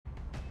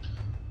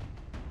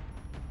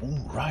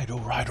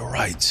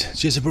Alright.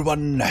 Cheers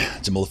everyone,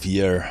 Zemalf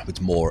here with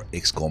more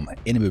XCOM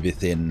Enemy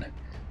Within,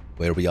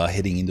 where we are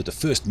heading into the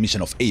first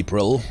mission of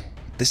April,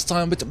 this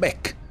time with the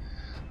MEC.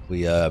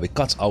 We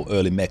got our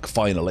early MEC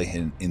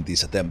finally in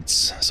these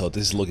attempts, so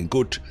this is looking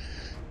good.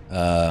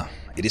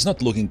 It is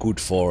not looking good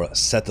for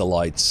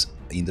satellites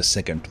in the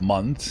second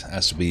month,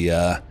 as we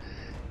are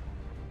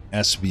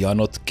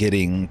not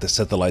getting the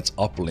satellites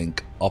uplink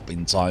up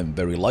in time,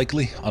 very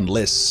likely,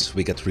 unless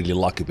we get really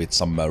lucky with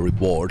some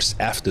rewards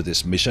after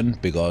this mission,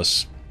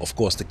 because of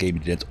course the game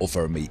didn't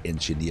offer me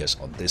engineers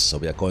on this, so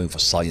we are going for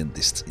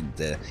scientists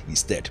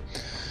instead.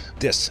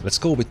 Yes, let's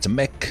go with the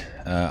MEC,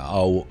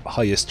 our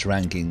highest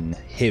ranking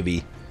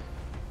heavy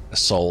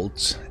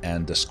assault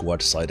and the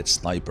squad-sided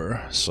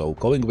sniper. So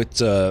going with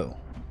kind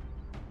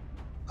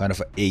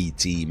of an A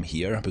team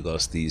here,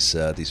 because these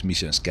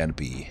missions can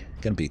be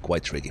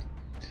quite tricky.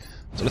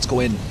 So let's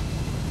go in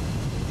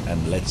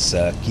and let's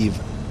give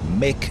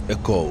MEC a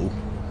go.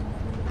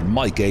 In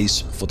my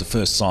case, for the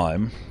first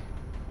time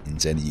in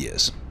 10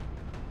 years.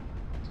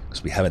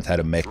 Because we haven't had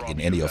a MEC in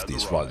any of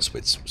these runs,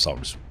 which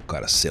sounds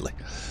kind of silly.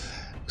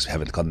 Because we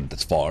haven't gotten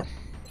that far.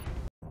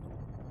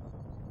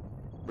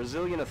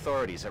 Brazilian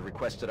authorities have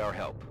requested our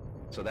help,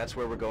 so that's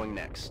where we're going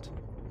next.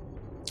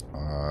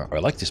 I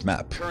like this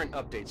map. Current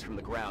updates from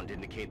the ground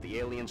indicate the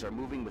aliens are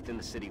moving within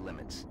the city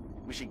limits.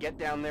 We should get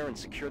down there and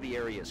secure the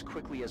area as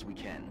quickly as we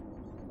can.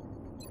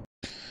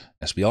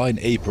 As we are in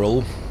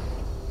April,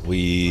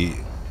 we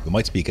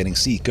might be getting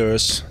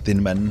Seekers,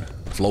 Thin Men,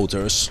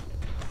 Floaters,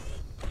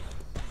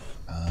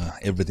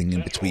 everything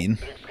in between.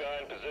 Big Sky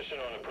in position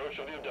on approach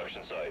of the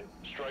abduction site.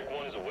 Strike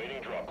 1 is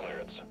awaiting drop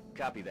clearance.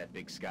 Copy that,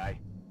 Big Sky.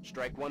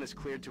 Strike 1 is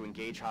cleared to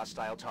engage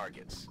hostile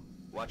targets.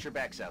 Watch your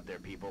backs out there,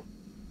 people.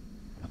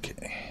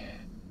 Okay.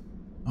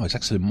 Oh, it's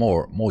actually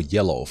more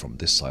yellow from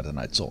this side than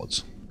I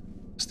thought.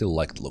 Still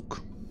like the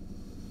look.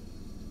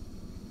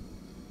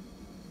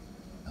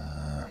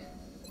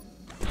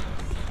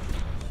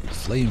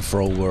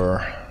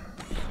 Flamethrower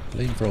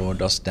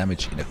does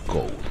damage in a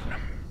cone.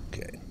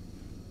 Okay.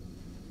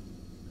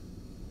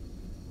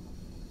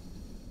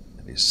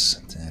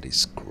 That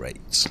is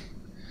great.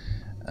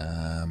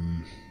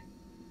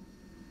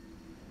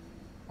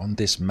 On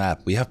this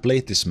map, we have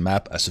played this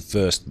map as a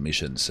first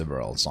mission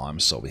several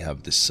times, so we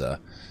have this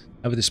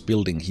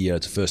building here.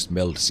 The first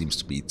meld seems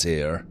to be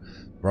there.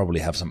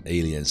 Probably have some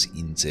aliens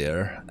in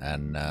there,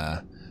 and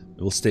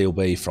we will stay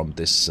away from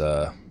this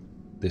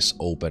this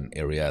open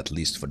area at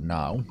least for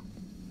now,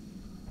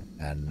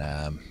 and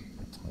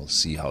we'll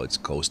see how it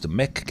goes. The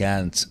MEC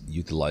can't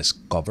utilize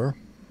cover,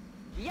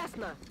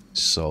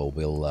 so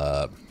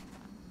we'll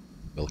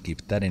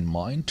keep that in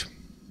mind.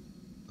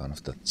 Kind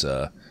of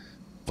that.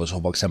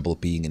 For example,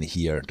 being in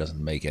here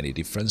doesn't make any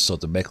difference. So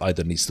the MEC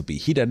either needs to be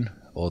hidden,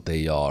 or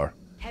they are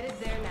headed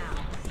there now.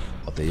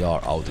 Or they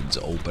are out in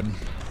the open.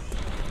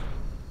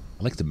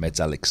 I like the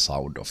metallic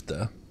sound of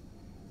the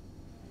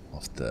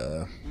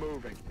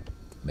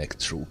MEC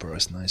trooper.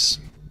 Is nice.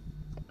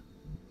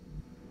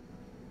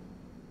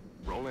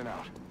 Rolling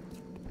out.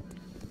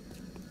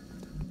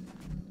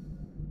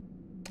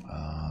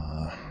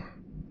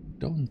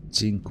 Don't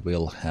think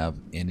we'll have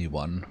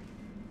anyone,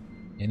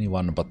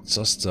 but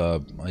just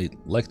I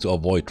like to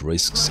avoid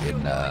risks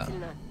in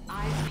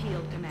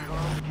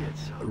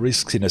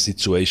a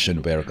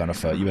situation where kind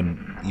of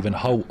even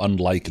how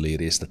unlikely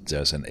it is that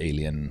there's an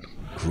alien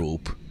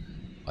group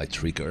I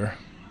trigger.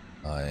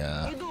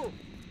 I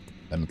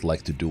don't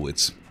like to do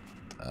it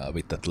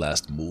with that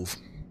last move.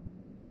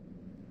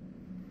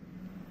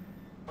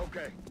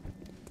 Okay.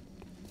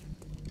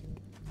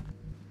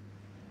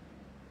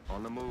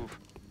 On the move.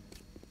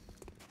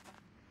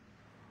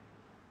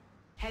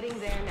 Heading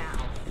there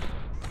now.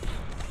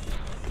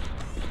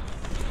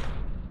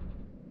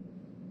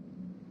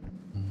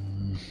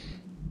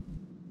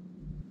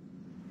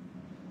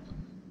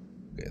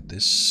 Okay,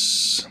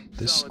 this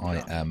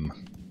I am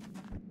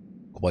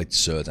quite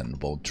certain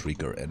won't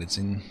trigger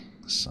anything,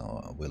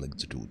 so I'm willing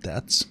to do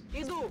that.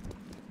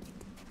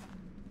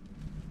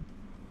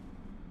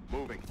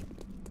 Moving.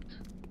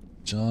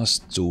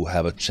 Just to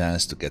have a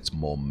chance to get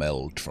more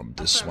meld from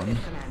this one,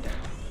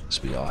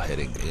 as we are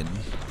heading in.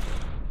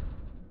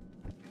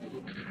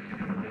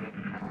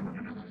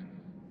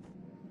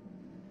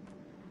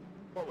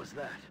 What was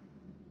that?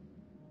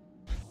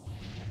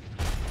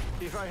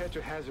 If I had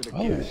to hazard a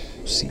Oh, guess,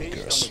 based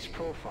Seekers. on its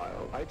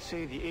profile, I'd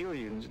say the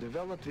aliens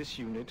developed this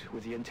unit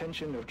with the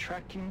intention of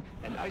tracking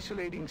and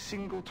isolating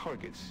single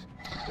targets.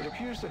 It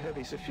appears to have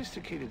a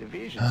sophisticated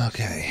evasion system.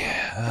 Okay.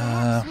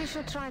 Perhaps we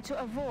should try to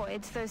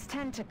avoid those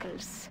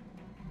tentacles.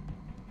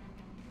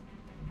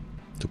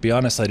 To be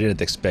honest, I didn't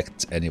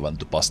expect anyone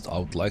to bust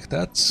out like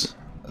that,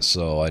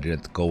 so I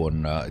didn't go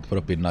on. It would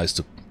have been nice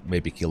to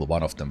maybe kill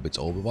one of them with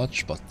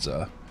Overwatch,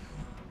 but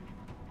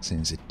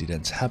since it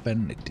didn't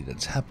happen, it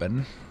didn't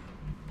happen.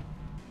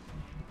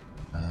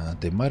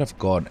 They might have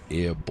gone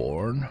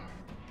airborne.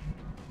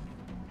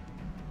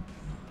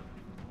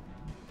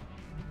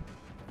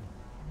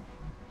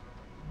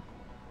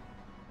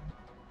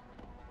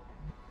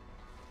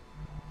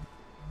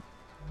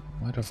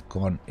 Might have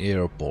gone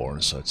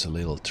airborne, so it's a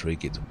little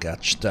tricky to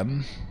catch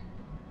them.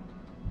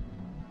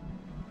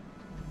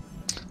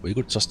 We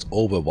could just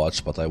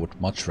overwatch, but I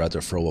would much rather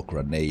throw a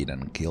grenade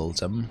and kill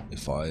them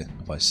if I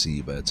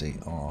see where they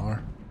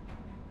are.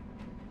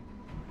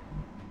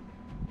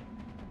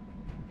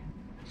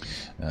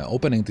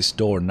 Opening this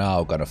door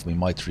now, kind of, we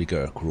might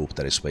trigger a group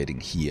that is waiting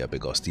here,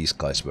 because these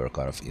guys were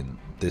kind of in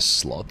this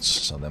slot,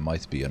 so there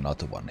might be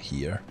another one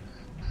here.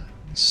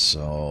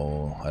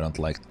 So I don't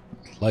like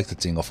the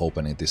thing of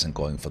opening this and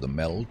going for the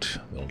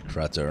meld. We'll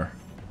rather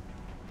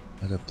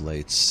play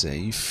it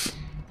safe.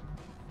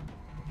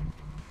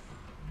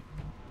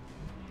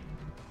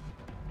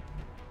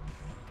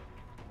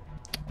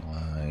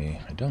 I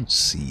don't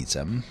see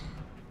them.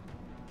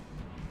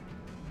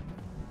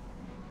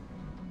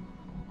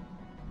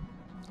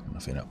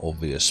 In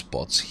obvious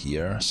spots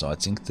here, so I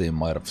think they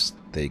might have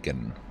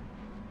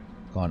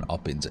gone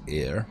up in the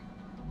air.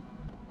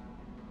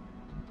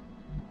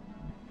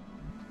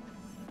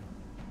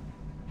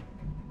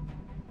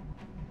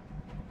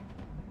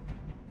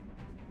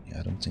 Yeah,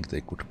 I don't think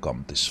they could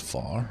come this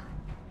far.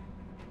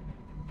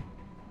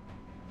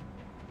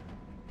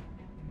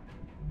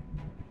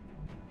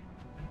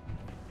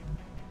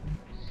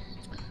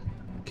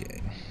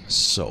 Okay,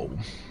 so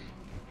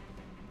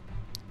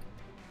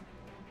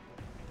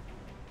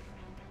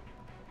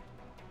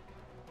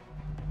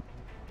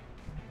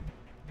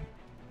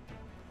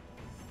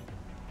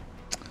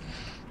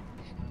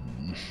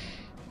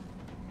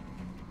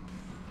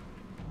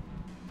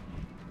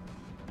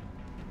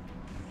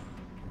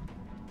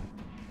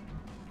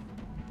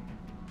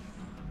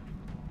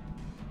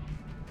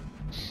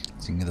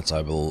thinking that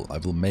I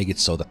will make it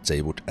so that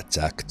they would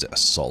attack the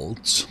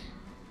assault.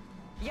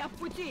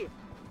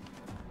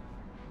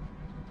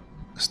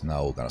 Because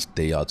now kind of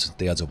they are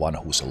the one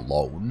who's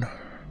alone.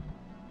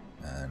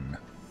 And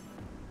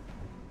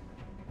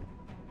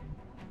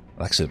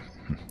actually,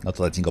 now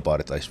that I think about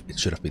it, it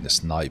should have been the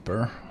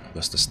sniper,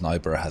 because the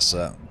sniper has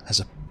a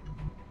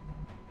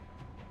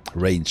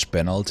range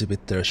penalty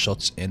with their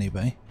shots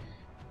anyway.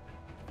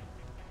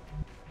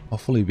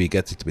 Hopefully we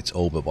get it with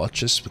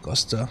overwatches,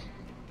 because the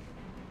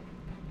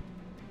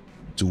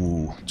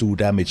two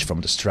damage from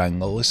the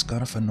strangle is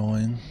kind of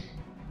annoying.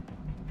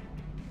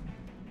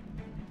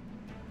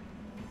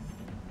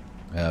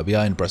 We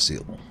are in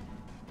Brazil.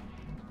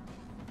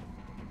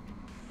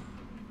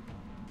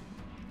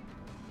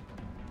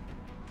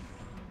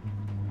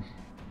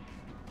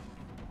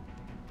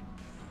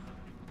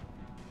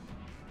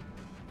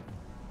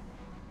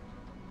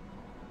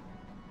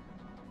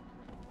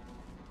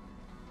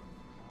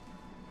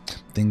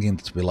 Thinking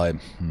that will I...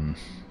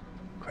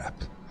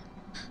 crap.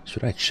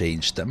 Should I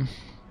change them?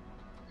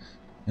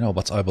 You know,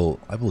 but I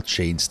will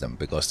change them,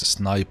 because the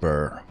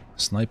sniper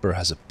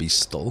has a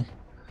pistol.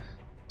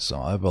 So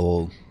I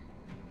will...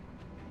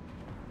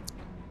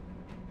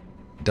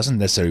 It doesn't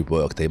necessarily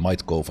work, they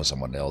might go for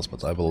someone else,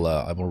 but I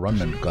will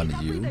run and gun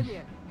you,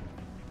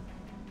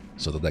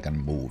 so that I can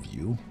move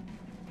you.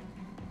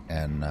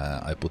 And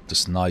I put the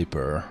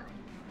sniper...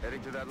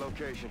 Heading to that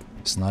location.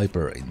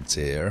 Sniper in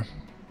there.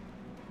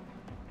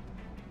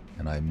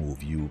 And I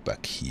move you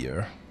back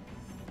here.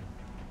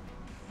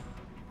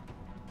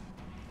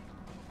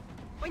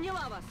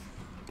 Поняла вас.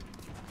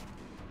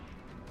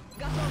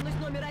 Готовность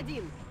номер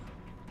 1.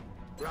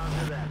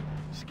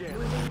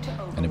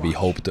 And we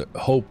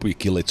hope we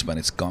kill it when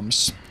it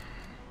comes.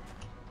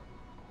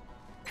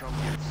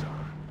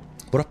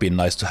 Would have been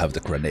nice to have the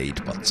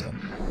grenade, but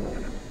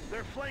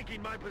They're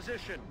flanking my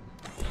position.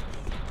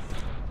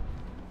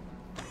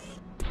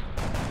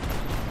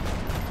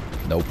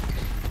 nope.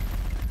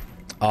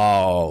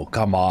 Oh,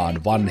 come on,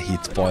 1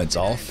 hit points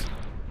off.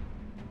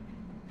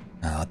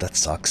 Ah, that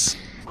sucks.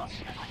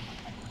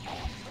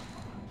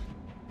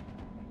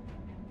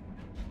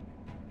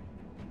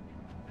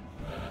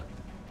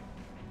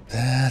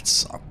 That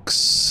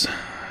sucks.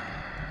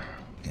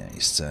 Yeah,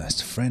 is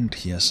the friend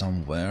here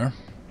somewhere?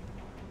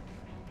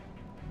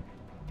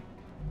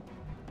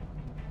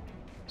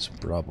 It's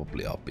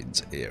probably up in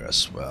the air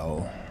as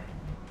well.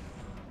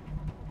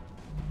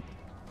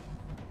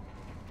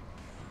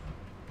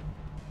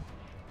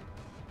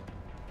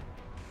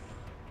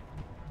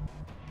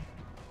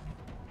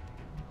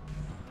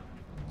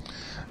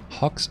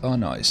 Hugs are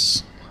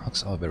nice.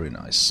 Hugs are very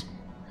nice.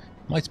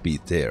 Might be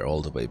there,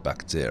 all the way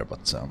back there,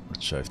 but I'm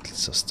not sure if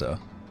it's just a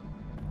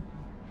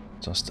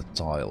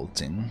tile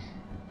thing.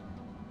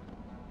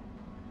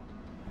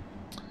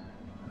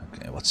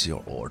 Okay, what's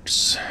your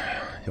odds?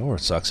 Your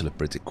odds are actually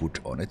pretty good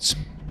on it.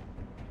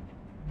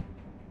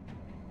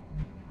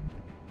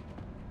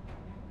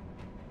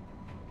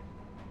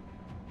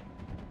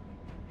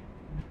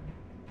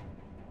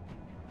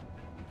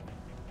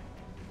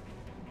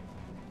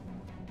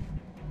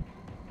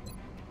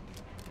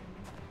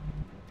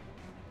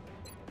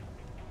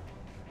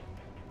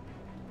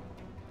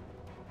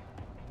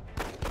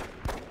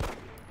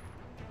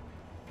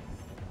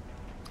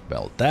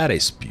 Well, that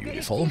is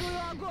beautiful.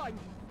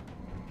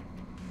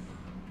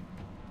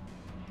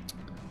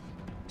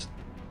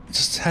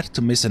 Just had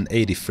to miss an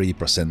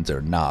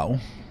 83%er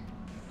now.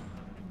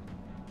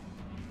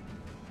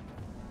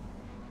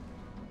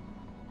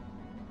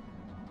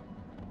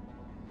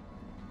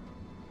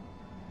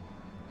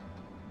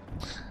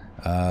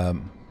 Oh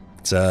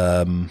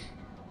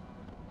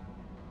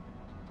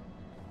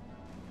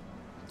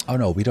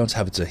no, we don't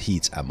have the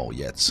heat ammo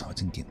yet. So I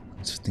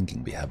was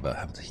thinking we have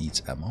the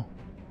heat ammo.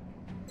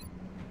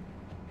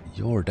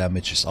 Your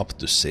damage is up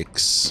to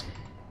 6.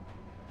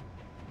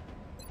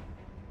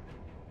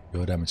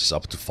 Your damage is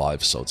up to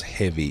 5, so it's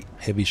heavy.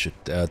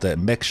 The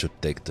mech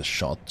should take the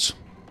shot.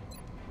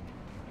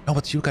 No,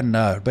 but you can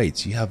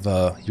wait. You have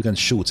you can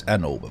shoot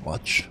an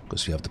Overwatch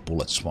because you have the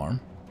bullet swarm.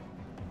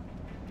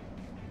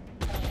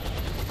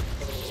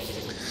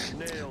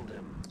 Nailed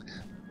him.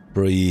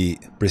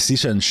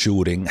 Precision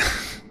shooting.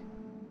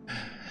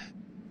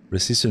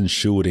 Precision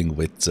shooting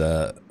with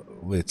a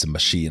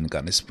machine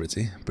gun is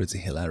pretty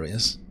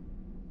hilarious.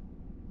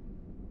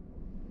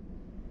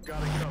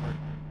 Got it covered.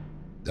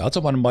 The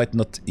other one might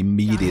not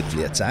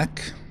immediately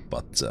attack,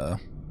 but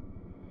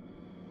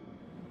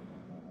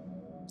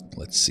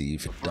let's see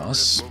if it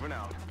does. Moving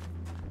out.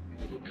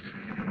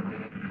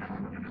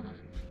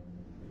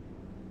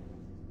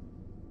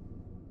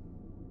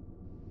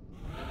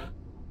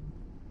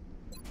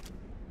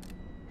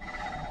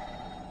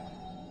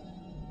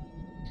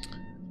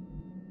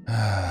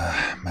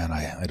 Man,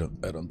 I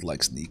don't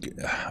like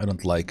I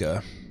don't like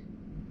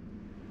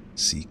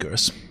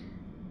seekers.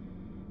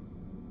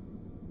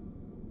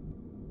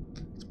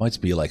 It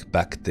might be like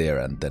back there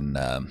and then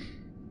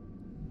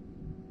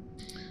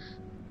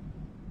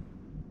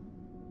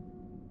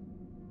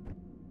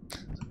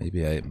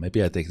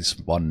maybe I take this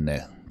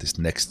this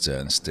next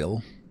turn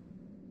still.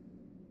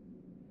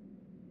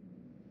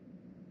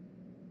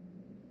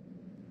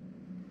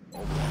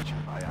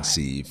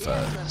 See if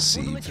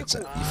it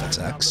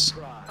attacks.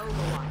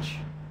 Overwatch.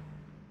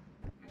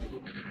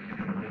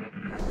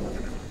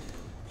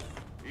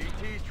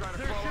 ET's trying to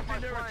follow up my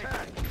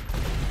flank.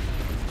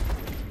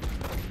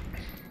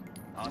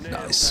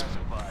 Nice.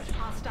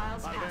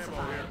 Hostiles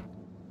pacified.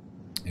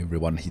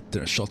 Everyone hit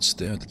their shots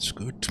there. That's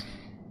good.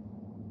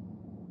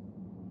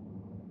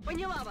 When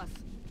you love us.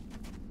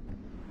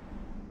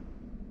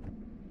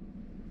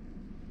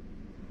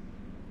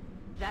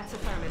 That's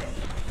affirmative.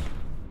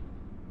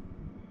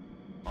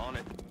 On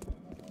it.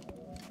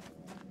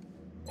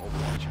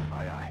 Overwatch.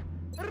 Aye, aye.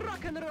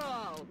 Rock and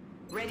roll.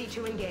 Ready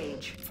to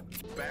engage.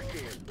 Back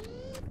in.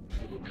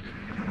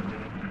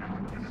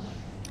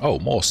 Oh,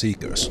 more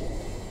seekers.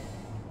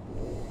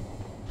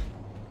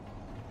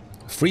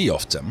 3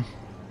 of them.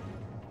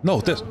 No,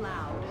 there's... So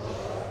loud.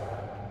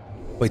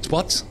 Wait,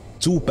 what?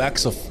 2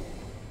 packs of...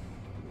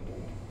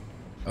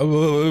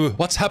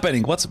 what's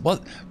happening? What?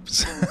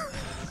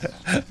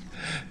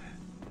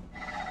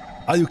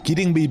 Are you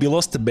kidding me? We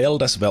lost the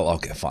belt as well.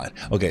 Okay, fine.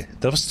 Okay,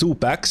 there was 2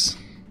 packs.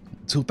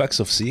 2 packs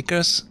of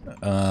seekers,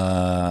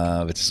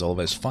 which is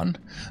always fun.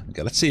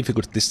 Okay, let's see if we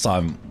could this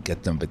time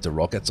get them with the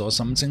rockets or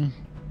something.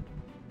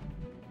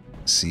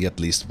 See at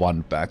least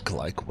 1 pack,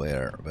 like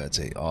where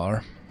they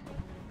are.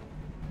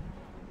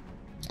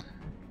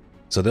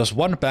 So there's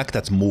 1 pack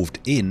that moved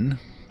in,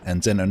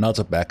 and then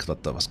another pack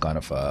that was kind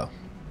of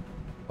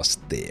was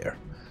there.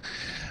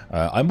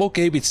 I'm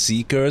okay with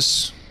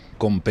seekers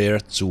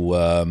compared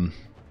to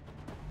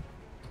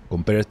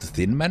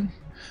Thin Men,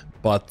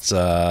 but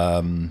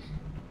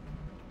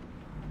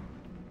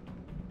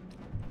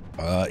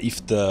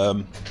if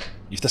the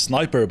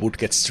sniper would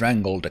get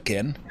strangled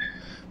again,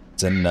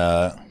 then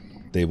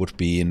they would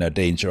be in a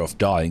danger of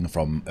dying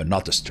from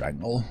another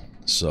strangle.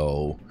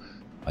 So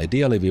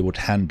ideally we would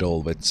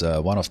handle with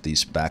one of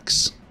these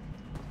packs.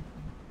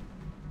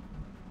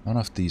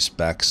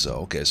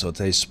 Okay, so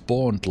they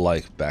spawned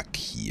like back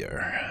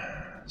here.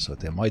 So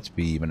they might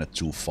be even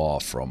too far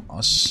from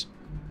us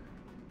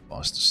for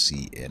us to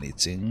see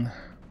anything.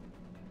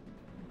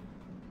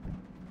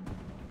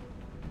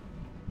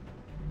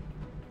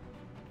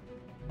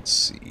 Let's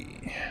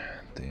see.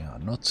 They are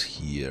not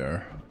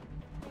here.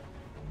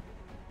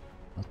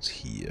 Not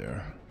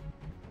here.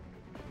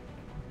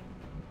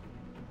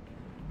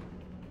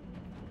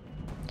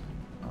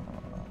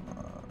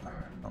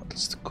 No,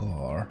 that's the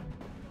car.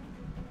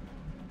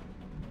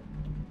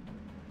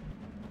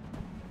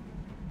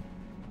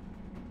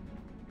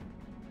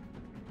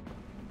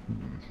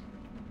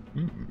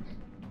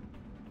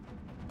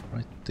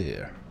 Right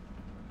there.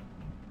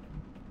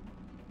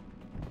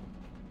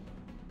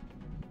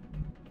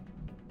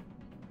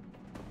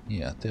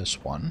 Yeah,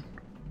 there's 1.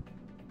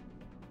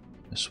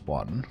 There's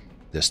 1.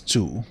 There's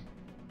 2.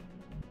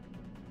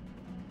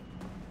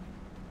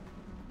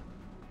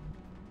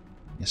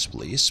 Yes,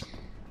 please.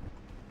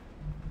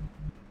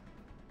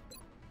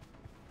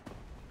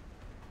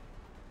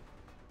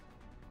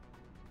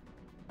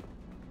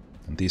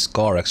 And these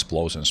car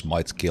explosions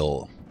might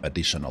kill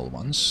additional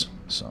ones,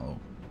 so...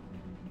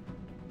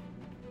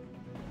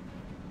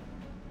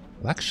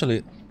 Well,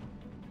 actually...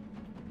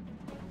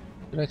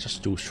 Did I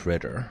just do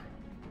Shredder?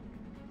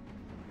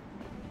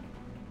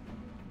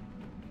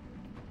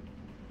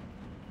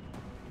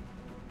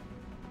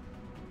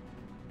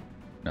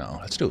 No,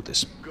 let's do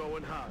this.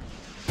 Going hot.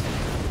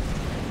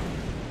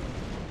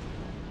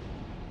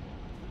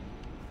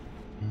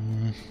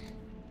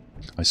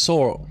 I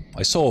saw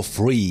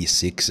 3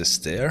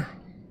 6s there,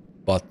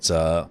 but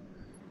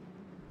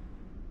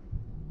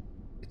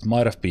it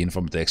might have been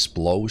from the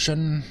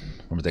explosion.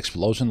 From the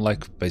explosion,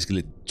 like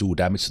basically 2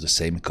 damage to the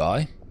same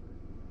guy.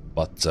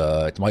 But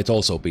it might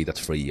also be that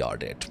 3 are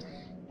dead.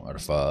 Or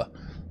if,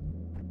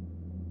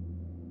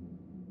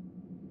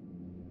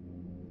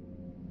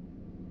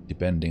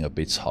 depending a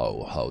bit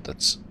how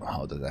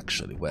that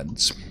actually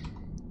went.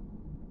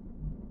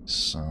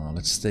 So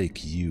let's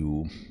take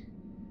you.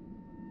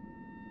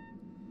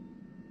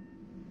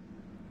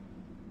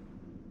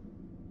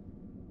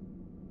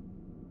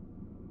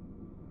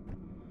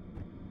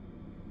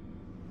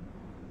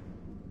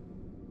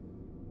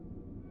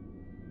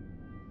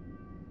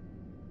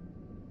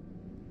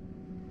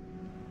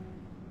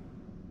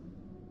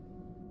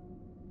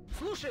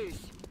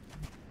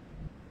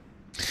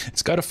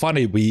 It's kind of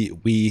funny.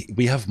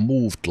 We have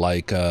moved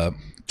like 2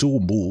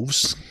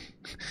 moves,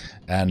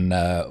 and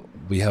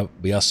we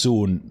have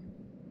soon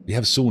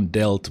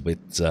dealt with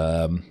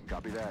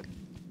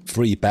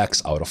 3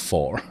 packs out of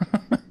 4.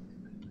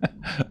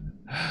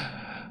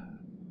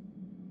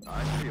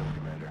 Eyes peeled,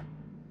 Commander.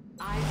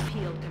 Eyes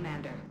peeled,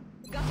 Commander.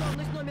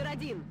 Готовность номер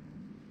 1.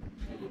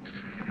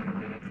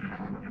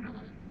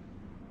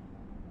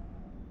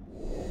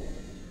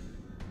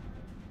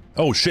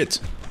 Oh shit!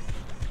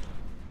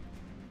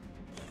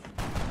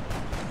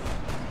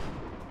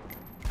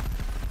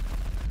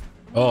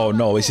 Oh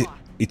no, is it?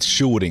 It's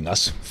shooting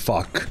us.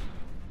 Fuck.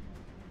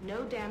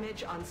 No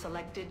damage on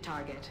selected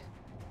target.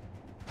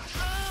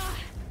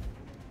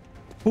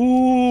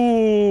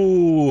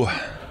 Ooh.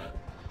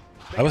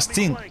 I was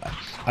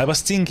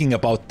thinking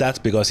about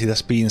that because it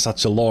has been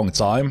such a long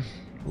time.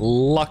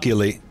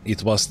 Luckily,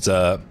 it was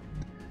the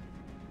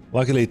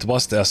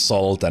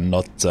assault and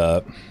not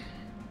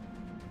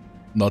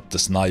the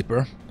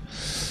sniper.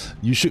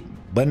 You should,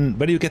 when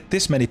you get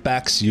this many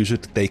packs, you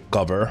should take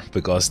cover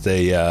because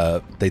they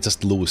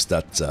just lose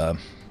that.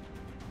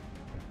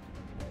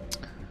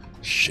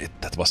 Shit,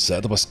 that was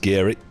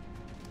scary.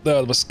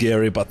 That was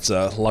scary, but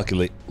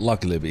luckily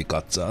we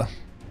got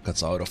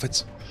out of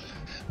it.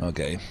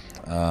 Okay,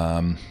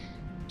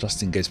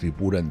 just in case we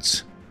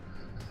wouldn't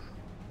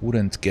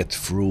get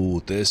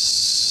through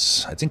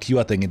this. I think you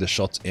are taking the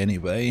shot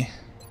anyway.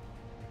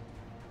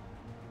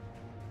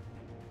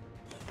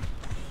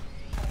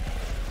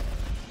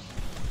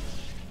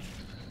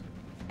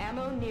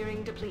 Ammo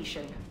nearing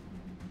depletion.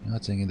 You are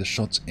taking the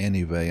shots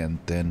anyway, and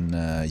then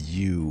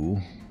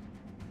you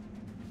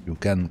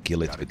can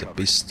kill it with the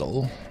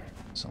pistol.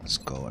 So let's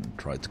go and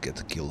try to get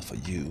a kill for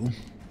you.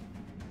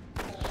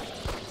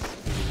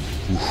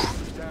 Oof.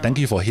 Thank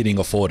you for hitting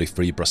a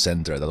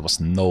 43%er. That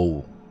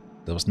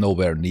was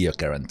nowhere near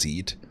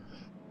guaranteed.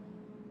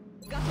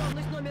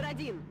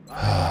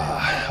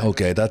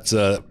 Okay,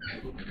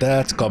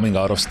 that coming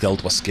out of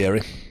stealth was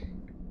scary.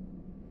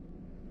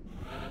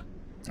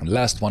 And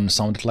last one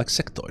sounded like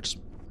sectoids,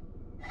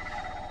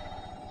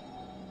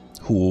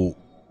 who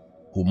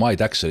might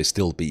actually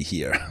still be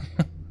here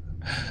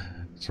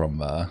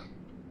from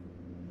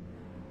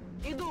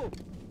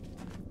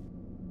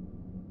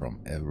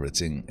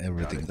everything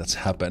that's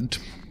happened.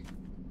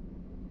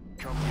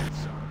 Come get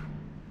some.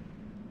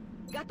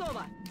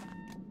 Готово.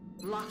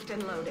 Locked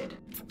and loaded.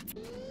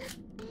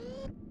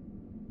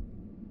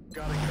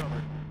 Got it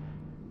covered.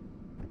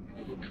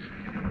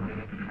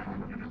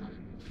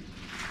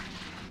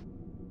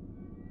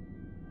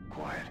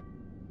 Quiet.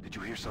 Did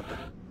you hear something?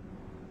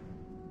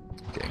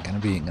 Okay,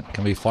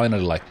 can we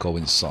finally like go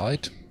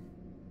inside?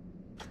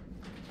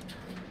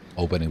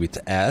 Opening with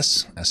the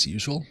ass as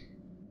usual.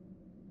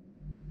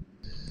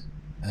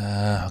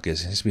 Okay,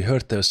 since we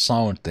heard their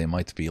sound, they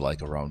might be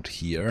like around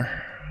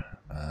here.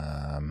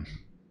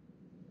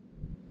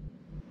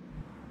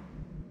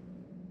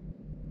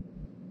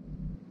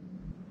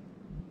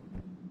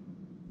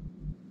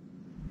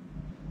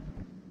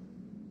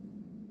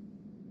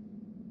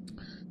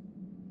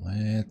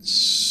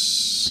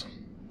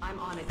 I'm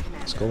on it, Commander.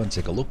 Let's go and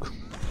take a look.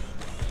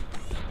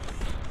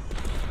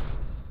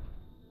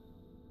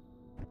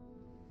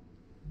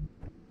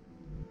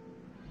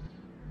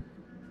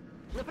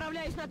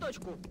 Направляюсь на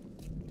точку.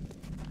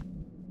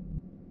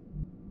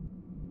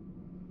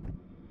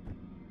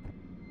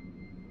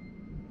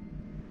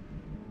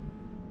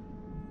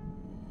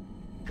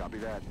 Copy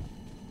that.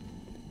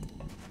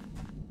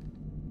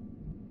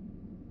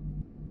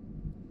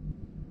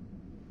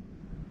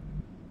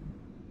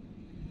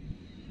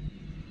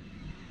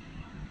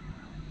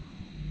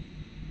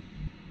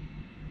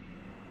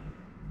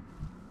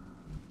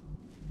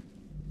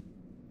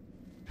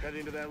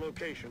 Heading to that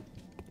location.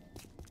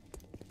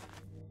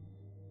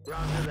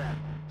 Roger that.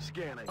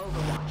 Scanning.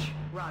 Overwatch.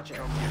 Roger.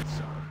 Come get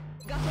some.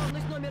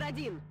 Готовность номер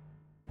 1.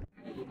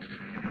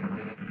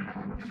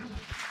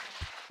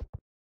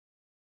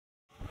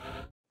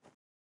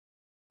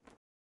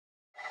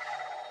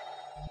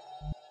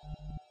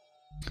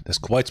 There's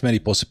quite many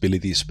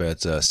possibilities where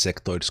the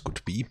sectoids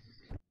could be.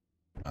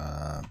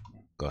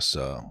 Because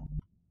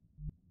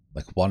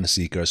like 1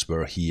 seekers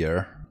were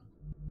here,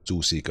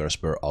 2 seekers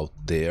were out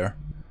there.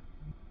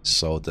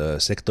 So the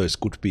sectoids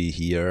could be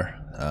here.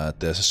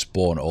 There's a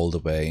spawn all the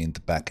way in the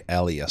back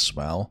alley as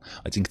well.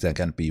 I think there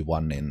can be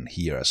one in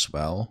here as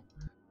well.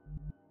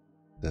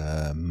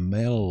 The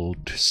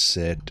meld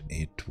said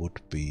it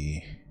would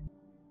be...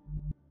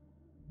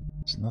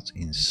 It's not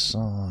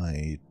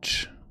inside.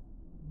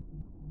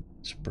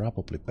 It's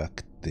probably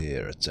back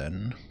there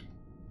then.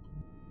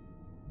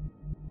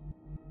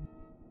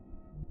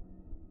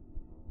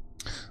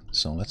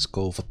 So let's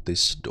go for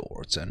this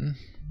door then.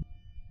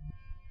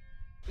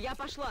 Я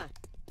пошла.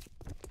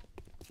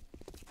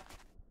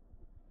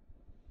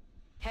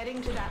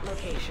 Heading to that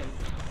location.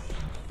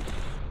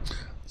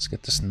 Let's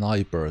get the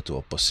sniper to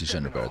a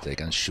position where they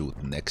can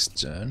shoot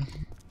next turn.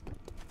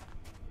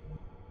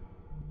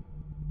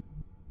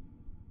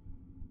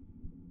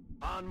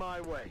 On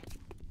my way.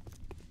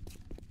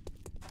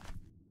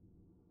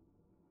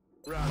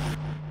 Roger.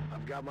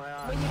 I've got my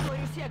eye.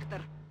 Мониторю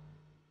сектор.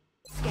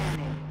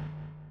 Scanning.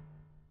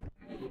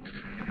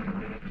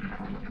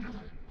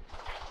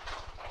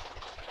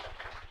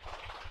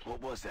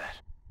 What was that?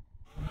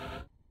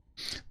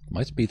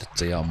 Might be that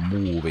they are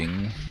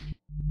moving,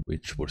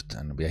 which would,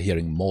 and we are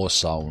hearing more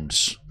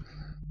sounds.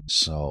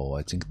 So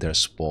I think their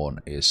spawn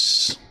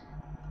is.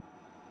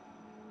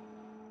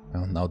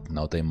 Well,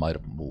 now they might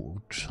have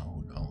moved.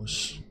 Who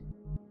knows?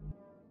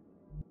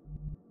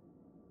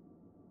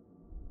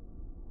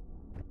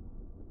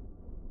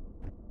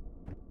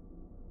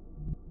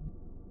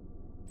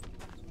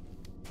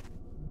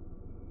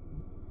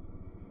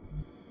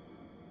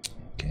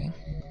 Okay.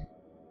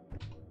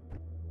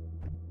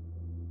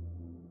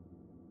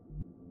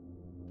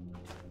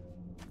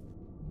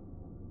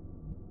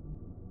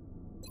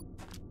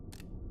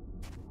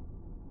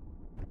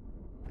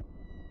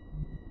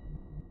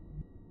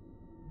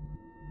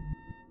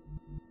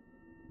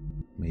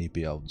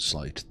 Maybe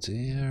outside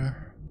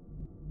there.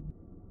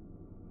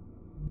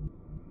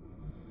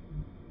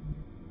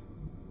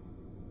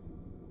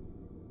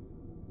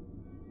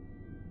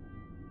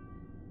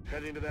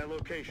 Heading to that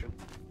location.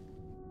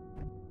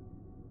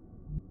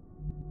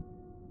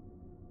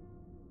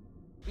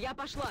 Я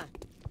пошла.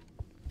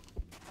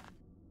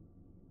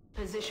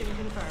 Position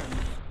confirmed.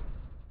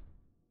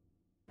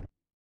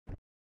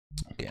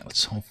 Okay,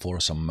 let's hope for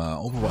some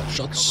Overwatch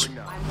shots.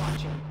 I'm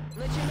watching.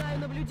 Начинаю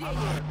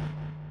наблюдение.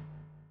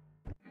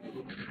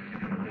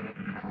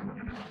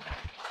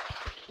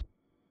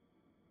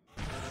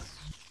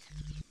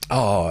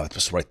 Oh, it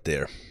was right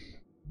there.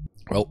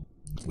 Well,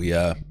 we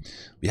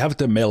have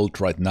the meld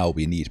right now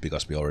we need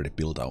because we already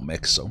built our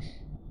mech, so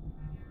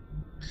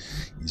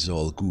it's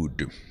all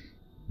good.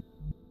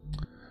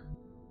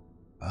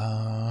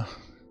 I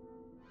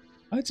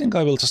think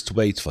I will just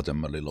wait for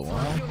them a little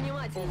while.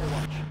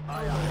 Overwatch.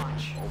 Aye,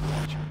 aye.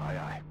 Overwatch. Aye,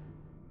 aye.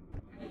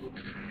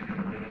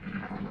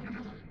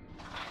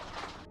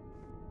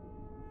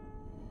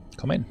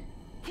 Come in.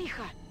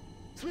 Тихо.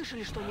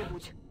 Слышали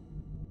что-нибудь?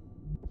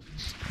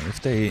 If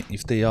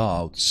they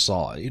are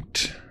outside,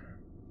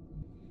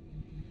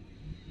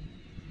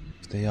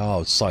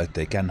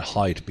 they can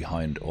hide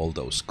behind all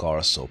those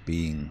cars. So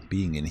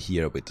being in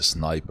here with the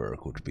sniper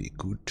could be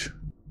good.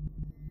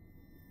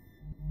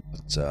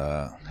 But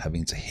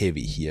having the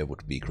heavy here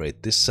would be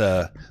great. This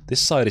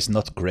side is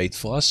not great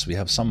for us. We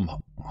have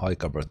some high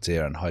cover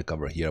there and high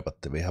cover here,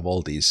 but we have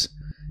all these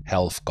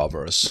health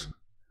covers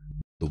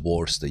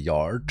towards the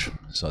yard.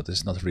 So this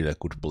is not really a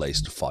good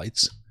place to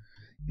fight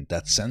in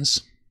that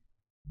sense.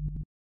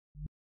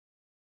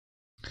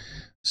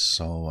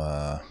 So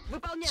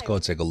let's go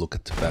take a look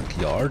at the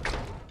backyard.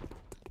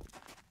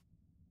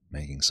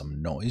 Making some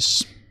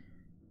noise.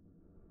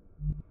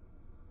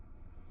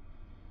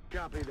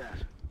 Copy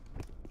that.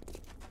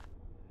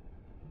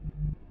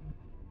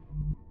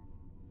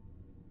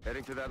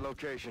 Heading to that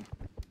location.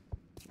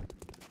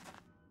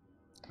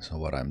 So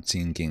what I'm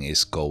thinking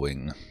is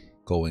going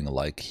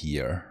like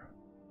here.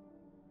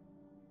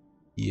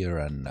 Here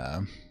and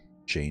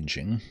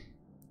changing.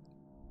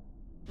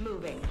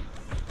 Moving.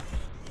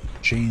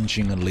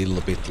 Changing a little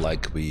bit,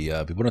 like we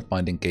wouldn't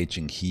mind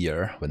engaging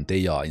here when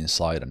they are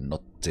inside and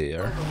not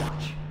there.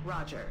 Overwatch.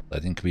 Roger. I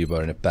think we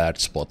were in a bad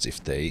spot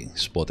if they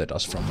spotted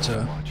us from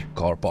the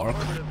car park.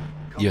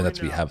 Even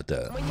that we have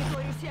the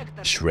Мониторю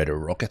сектор.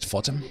 shredder rocket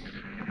for them.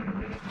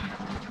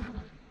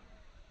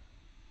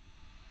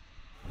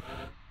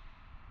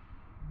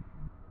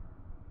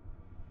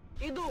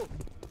 Иду.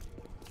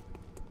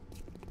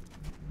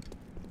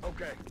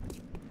 Okay.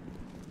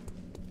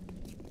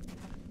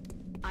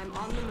 I'm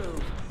on the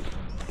move.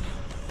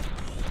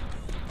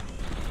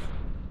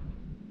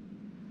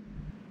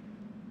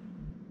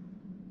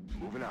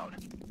 Moving out.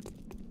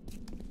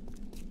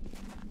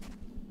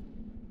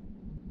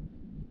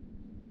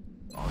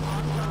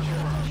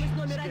 Готовность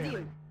номер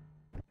один.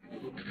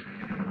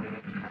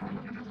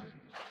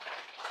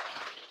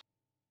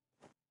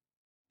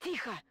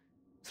 Тихо.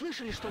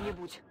 Слышали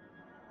что-нибудь?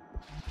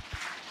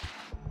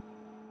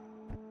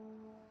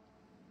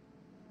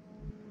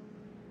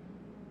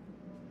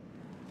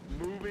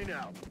 Moving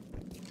out.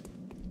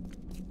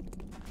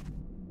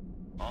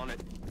 On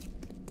it.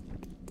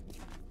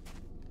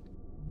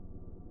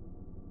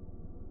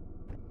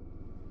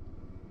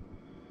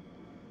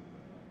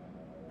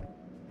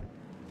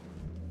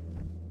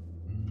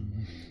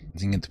 I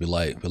think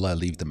will I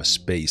leave them a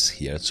space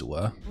here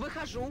to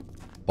Выхожу.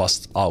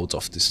 bust out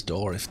of this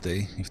door if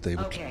they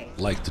would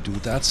like to do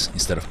that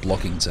instead of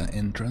blocking the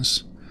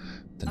entrance.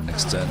 Then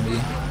next turn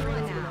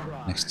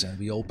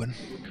we open.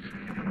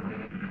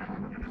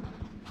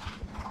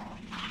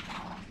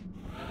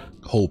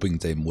 Hoping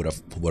they would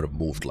have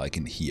moved like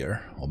in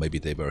here, or maybe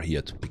they were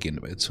here to begin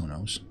with. Who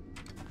knows?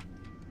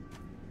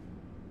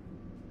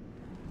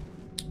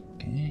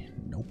 Okay,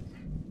 nope.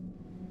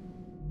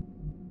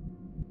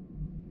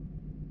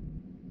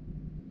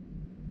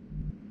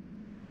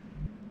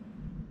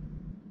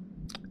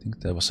 I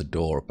think there was a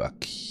door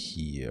back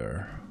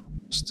here.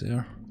 Was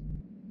there?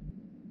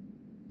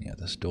 Yeah,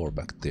 there's a door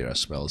back there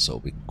as well,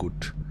 so we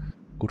could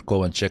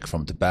go and check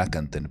from the back,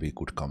 and then we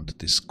could come to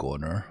this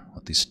corner,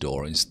 or this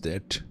door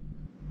instead.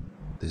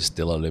 This is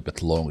still a little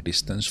bit long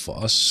distance for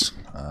us.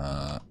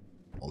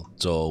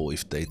 Although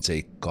if they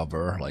take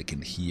cover, like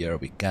in here,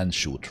 we can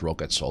shoot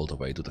rockets all the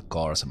way to the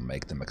cars and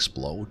make them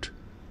explode.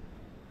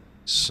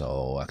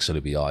 So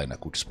actually we are in a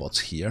good spot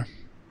here.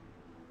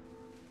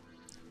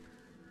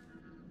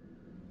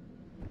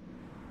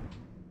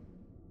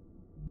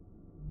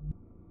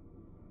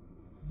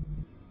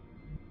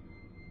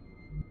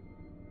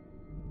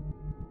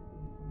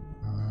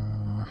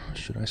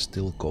 Should I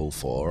still go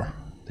for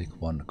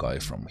take one guy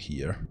from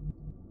here?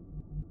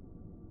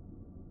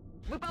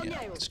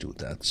 Yeah, let's do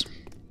that.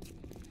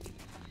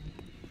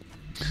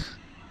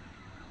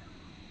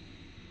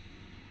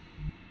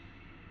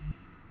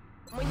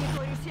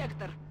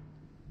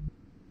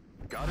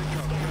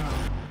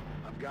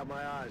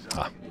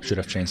 Should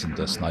have changed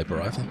into a sniper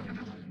rifle.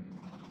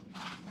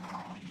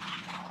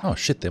 Oh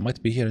shit, they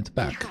might be here in the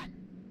back.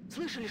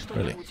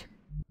 Really?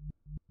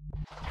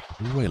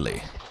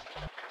 Really?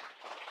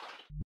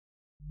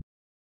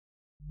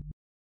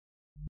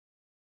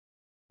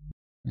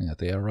 Yeah,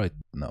 they are right.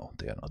 No,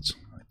 they are not.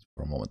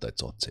 For a moment I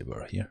thought they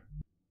were here.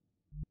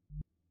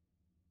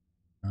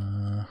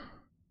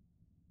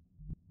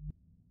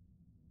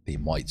 They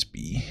might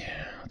be.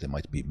 They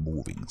might be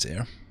moving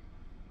there.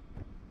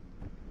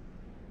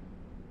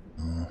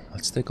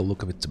 Let's take a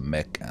look at the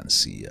mech and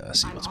see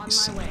what we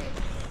see.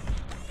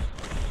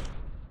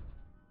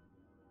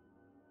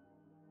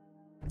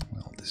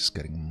 Well, this is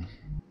getting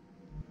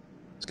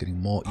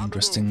more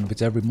interesting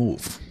with every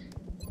move.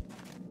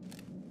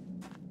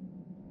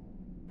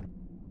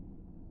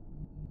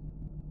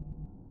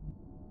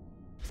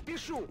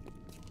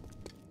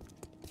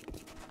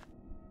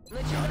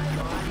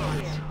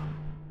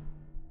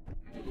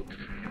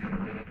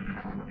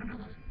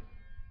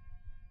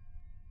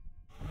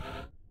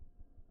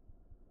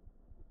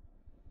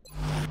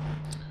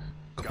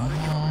 Come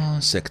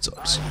on,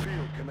 sectors.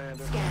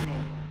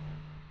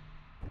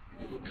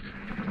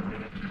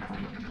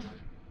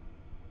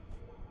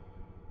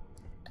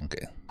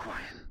 Okay.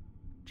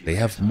 They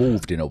have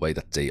moved in a way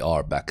that they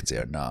are back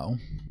there now.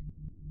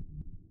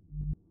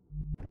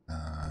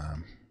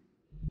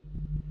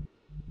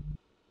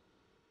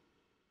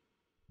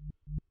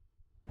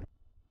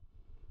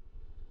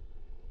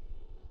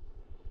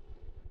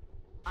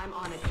 I'm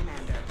on it,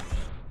 Commander.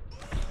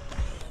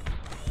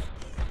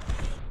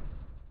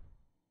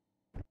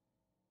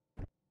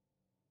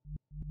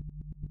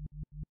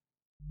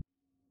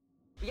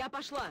 Я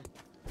пошла.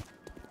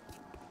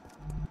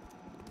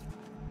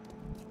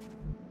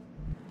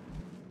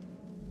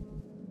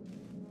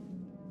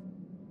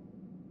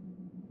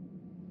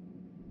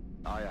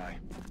 Aye, aye.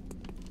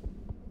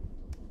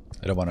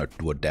 I don't want to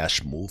do a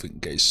dash move in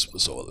case,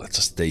 so let's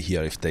just stay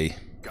here. If they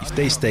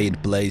stay in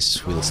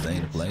place, we'll stay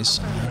in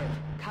place.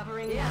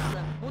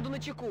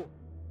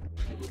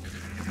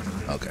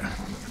 Okay.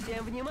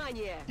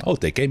 Oh,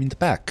 they came in the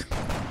back.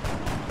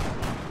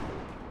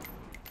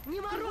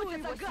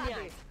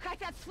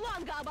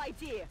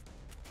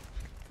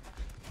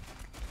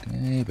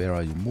 Okay, where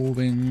are you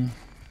moving?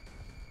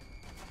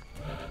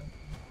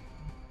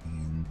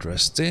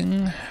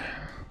 Interesting.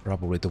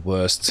 Probably the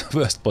worst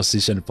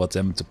position for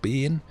them to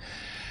be in.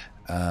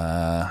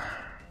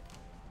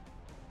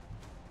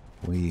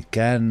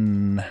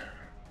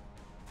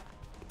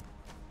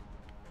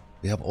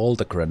 We have all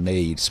the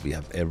grenades, we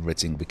have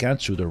everything. We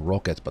can't shoot a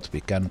rocket, but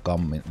we can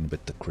come in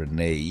with the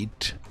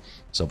grenade.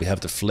 So we have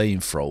the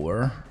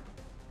flamethrower.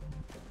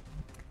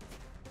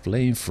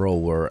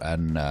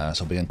 And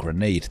so we can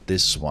grenade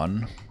this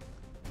one.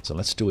 So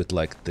let's do it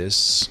like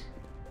this.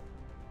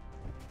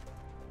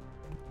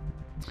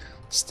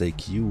 Let's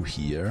take you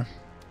here.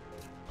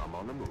 I'm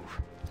on the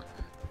move.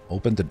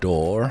 Open the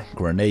door,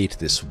 grenade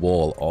this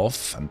wall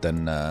off, and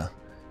then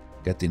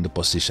get into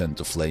position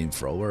to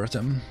flamethrower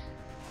them.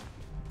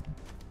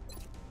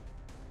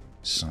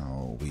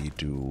 So we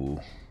do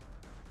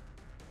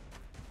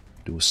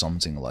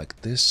something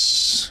like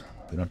this.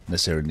 We don't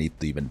necessarily need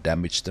to even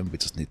damage them, we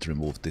just need to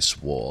remove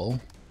this wall.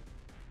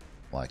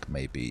 Like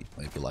maybe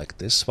like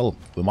this. Well,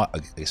 I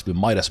guess we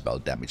might as well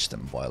damage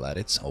them while at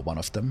it, or one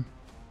of them.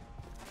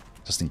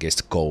 Just in case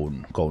the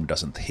cone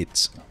doesn't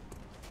hit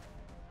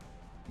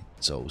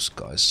those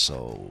guys,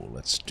 so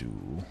let's do...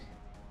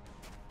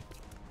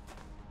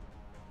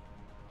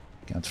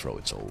 Can't throw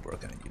it over,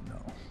 can you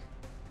know?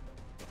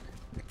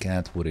 We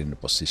can't put it in a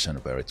position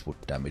where it would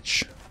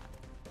damage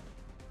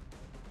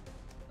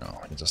No,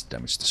 I can just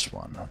damage this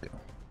one. Okay,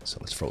 so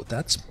let's throw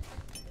that.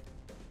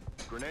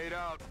 Grenade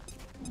out.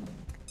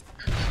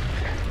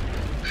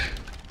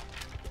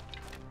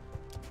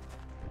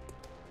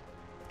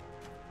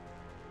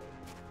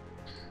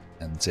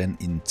 And then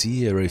in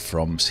theory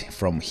from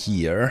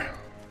here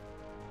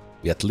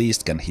we at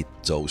least can hit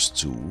those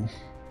two.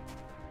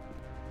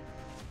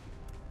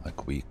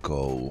 Like we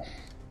go...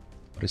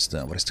 What is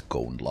the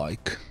cone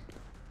like?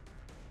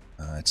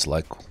 It's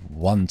like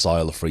 1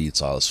 tile, 3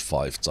 tiles,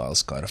 5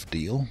 tiles kind of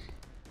deal.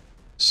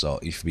 So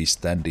if we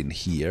stand in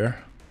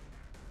here,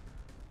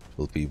 it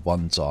will be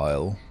 1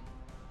 tile,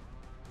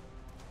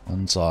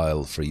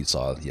 3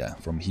 tile. Yeah,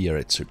 from here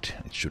it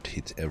should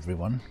hit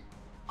everyone.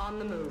 On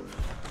the move.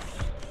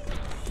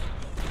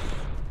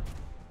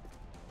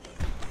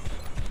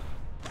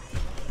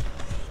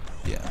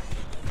 Yeah.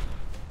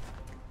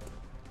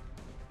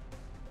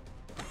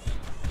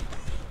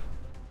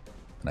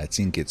 And I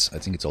think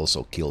it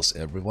also kills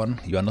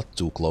everyone. You are not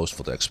too close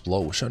for the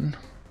explosion.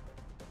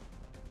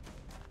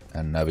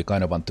 And we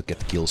kind of want to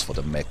get kills for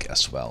the mech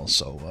as well,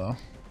 so...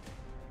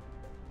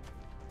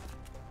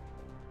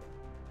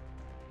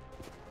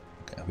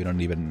 Okay, we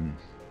don't even...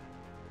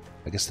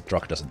 I guess the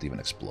truck doesn't even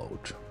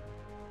explode.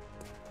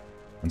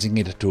 I'm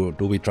thinking, do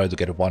we try to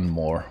get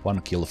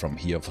one kill from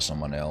here for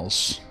someone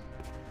else?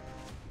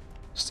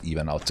 Just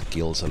even out the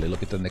kills a little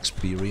bit and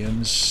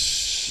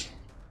experience.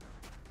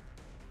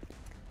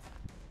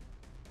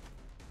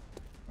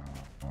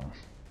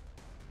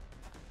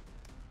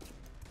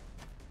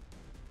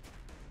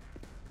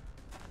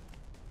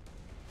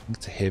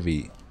 It's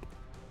heavy.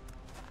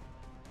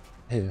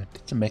 Hey,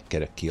 did the mech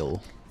get a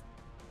kill?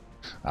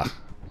 Ah,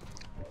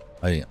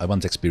 I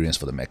want experience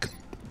for the mech,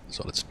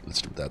 so let's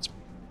do that.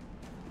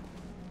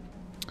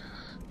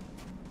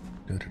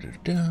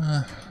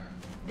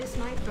 This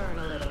might burn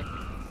a little.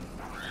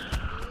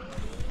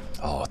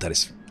 Oh, that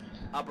is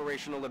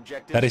Operational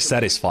objective. that is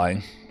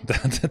satisfying.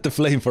 The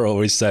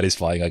flamethrower is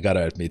satisfying. I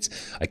gotta admit,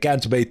 I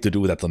can't wait to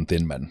do that on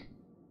Tin Man.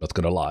 Not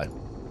gonna lie.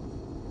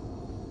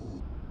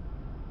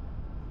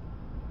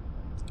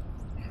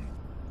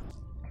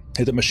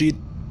 Hey, the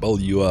machine. Well,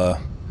 you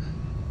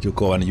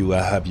go and you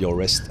have your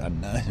rest,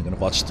 and you're gonna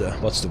watch the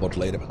VOD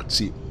later. I could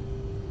see.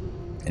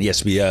 And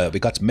yes, we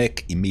got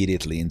MEC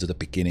immediately into the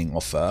beginning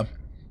of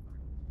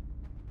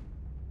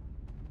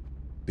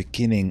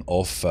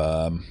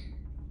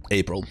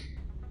April.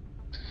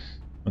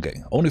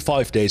 Okay, only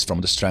 5 days from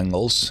the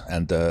strangles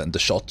and the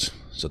shot,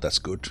 so that's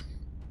good.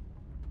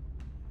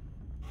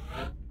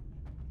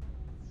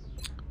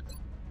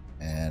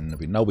 And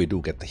now we do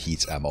get the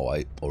heat ammo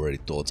I already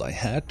thought I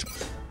had.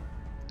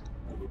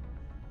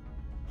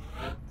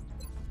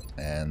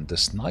 And the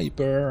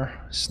sniper,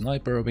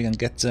 we can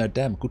get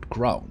damn good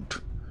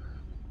ground,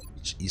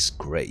 which is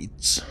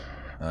great.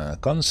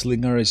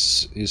 Gunslinger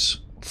is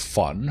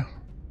fun.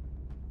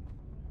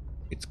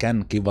 It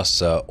can give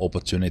us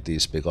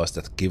opportunities because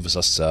that gives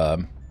us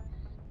the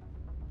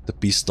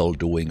pistol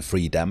doing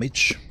 3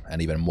 damage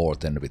and even more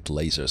than with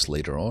lasers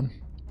later on.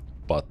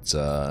 But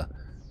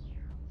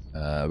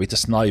with the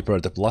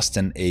sniper, the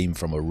 +10 aim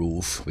from a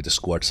roof with a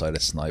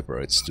squad-sided sniper,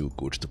 it's too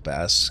good to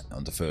pass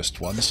on the first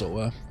one, so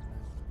we'll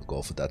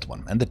go for that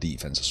one. And the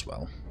defense as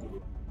well.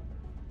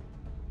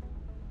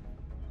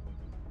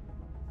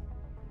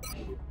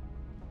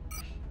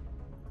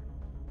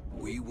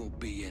 We will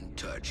be in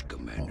touch,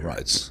 Commander.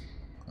 Alright.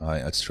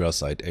 I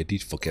stress I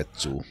did forget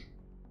to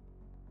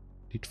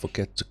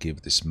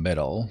give this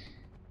medal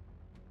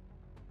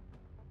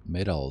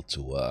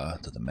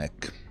to the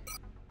mech.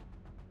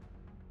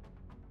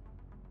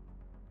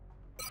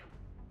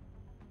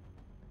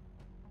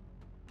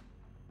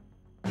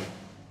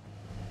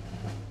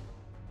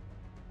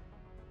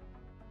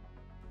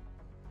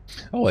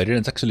 Oh, I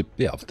didn't actually.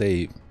 Yeah,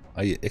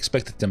 I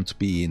expected them to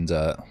be in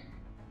the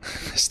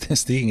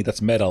sticking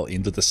that metal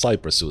into the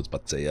cyber suit,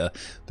 but they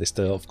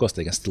still, of course,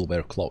 they can still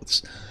wear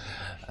clothes.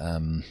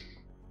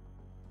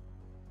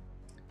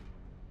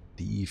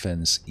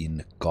 Defense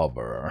in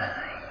cover.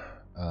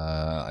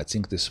 I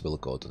think this will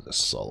go to the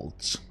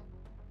assault.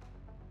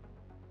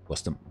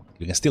 Because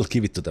you can still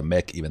give it to the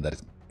mech, even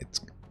that it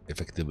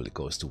effectively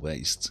goes to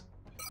waste.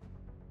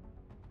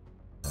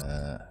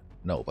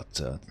 No,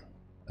 but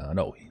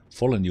no,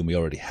 Fallen Yumi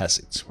already has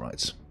it,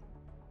 right?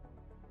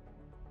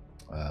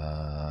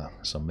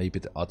 So maybe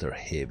the other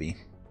heavy.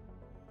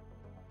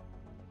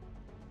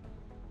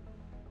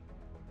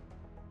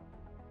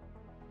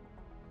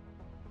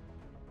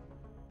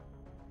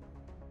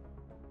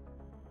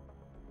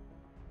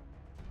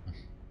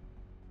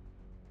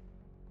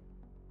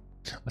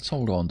 Let's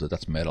hold on to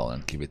that metal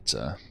and give it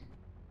a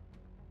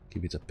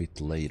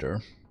bit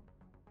later.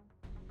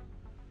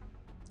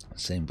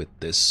 Same with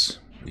this.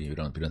 We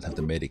don't have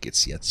the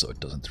medikits yet, so it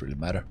doesn't really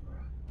matter.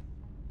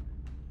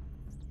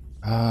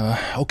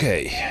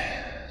 Okay,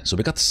 so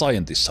we got the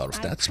scientists out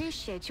of that. I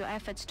appreciate your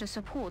efforts to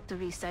support the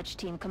research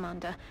team,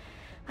 Commander.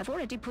 I've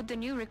already put the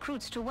new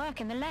recruits to work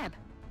in the lab.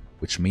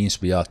 Which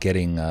means we are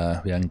getting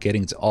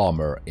the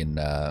armor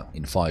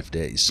in 5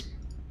 days.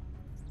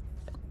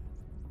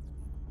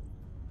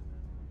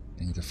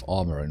 Negative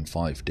armor in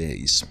 5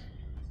 days.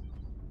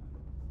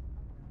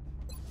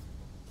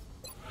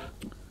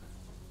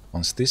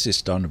 Once this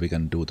is done, we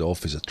can do the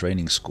officer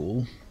training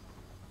school.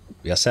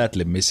 We are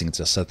sadly missing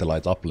the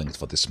satellite uplink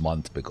for this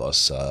month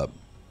because I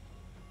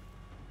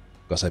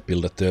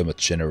built a thermal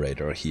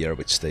generator here,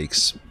 which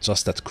takes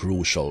just that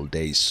crucial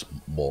days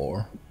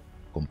more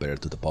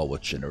compared to the power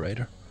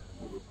generator.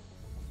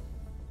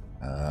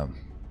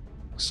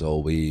 So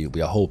we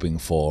are hoping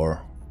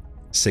for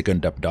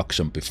second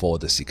abduction before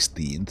the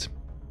 16th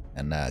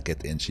and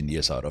get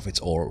engineers out of it,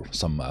 or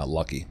some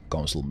lucky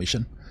council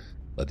mission.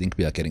 I think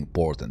we are getting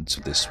important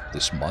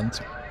this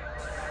month.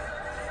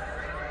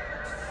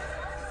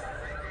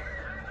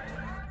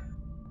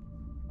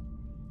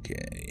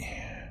 Okay,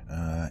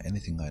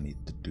 anything I need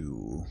to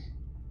do?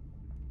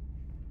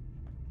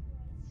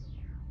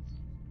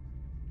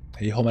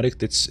 Hey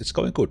Homeric, it's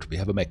going good. We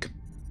have a MEC.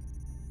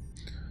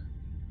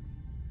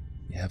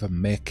 We have a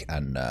MEC,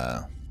 and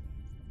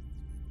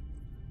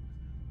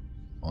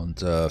on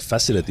the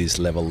facilities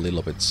level,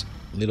 little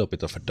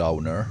bit of a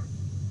downer.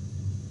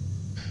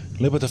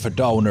 Little bit of a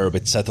downer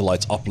with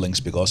satellite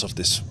uplinks because of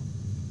this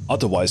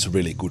otherwise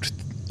really good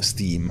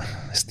Steam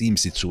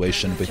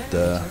situation with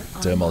the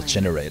thermal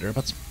generator,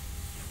 but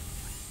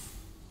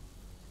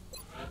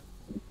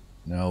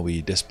now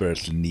we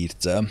desperately need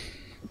the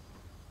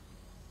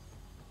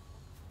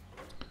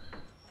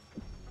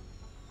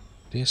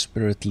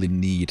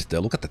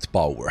look at that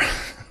power.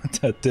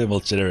 That thermal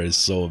generator is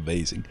so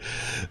amazing.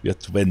 We have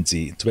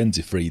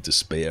 23 to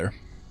spare.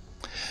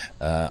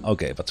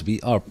 Okay, but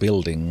we are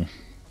building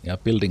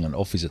an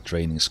officer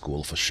training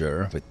school for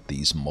sure with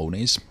these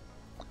monies.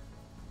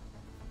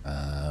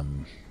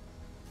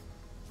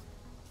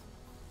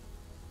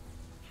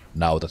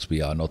 Now that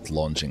we are not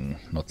launching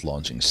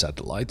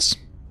satellites.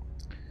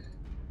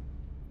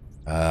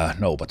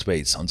 No, but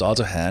wait, on the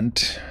other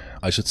hand,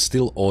 I should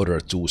still order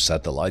 2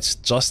 satellites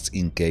just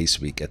in case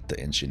we get the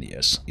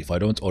engineers. If I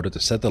don't order the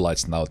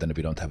satellites now, then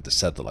we don't have the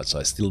satellites, so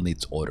I still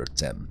need to order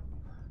them.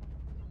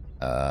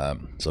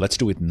 So let's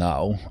do it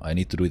now. I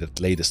need to do it at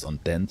latest on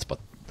 10th, but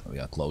we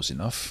are close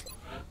enough.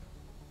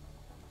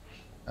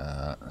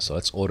 So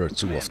let's order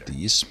 2 of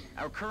these.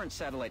 Our current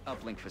satellite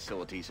uplink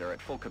facilities are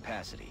at full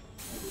capacity.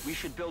 We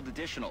should build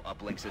additional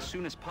uplinks as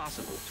soon as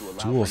possible to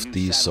allow 2 of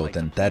these, so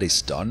then that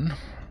is done.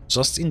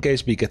 Just in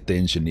case we get the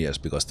engineers,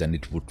 because then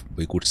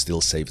we could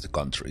still save the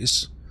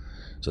countries.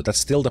 So that's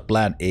still the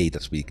plan A,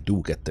 that we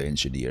do get the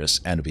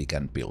engineers and we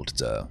can build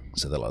the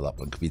satellite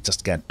uplink. We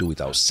just can't do it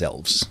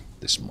ourselves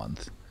this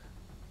month.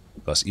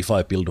 Because if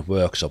I build a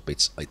workshop,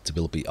 it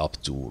will be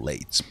up too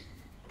late.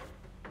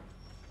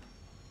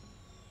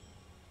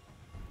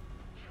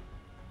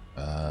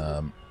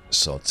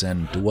 So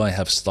then, do I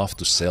have stuff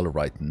to sell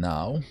right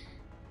now?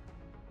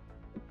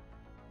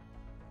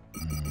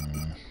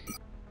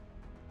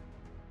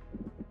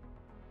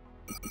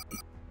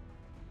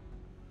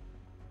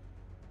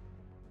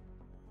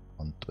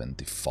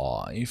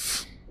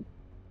 125.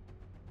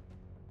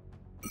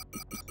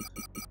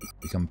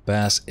 We can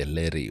pass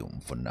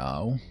Elerium for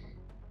now.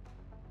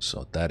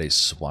 So that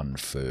is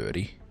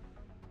 130.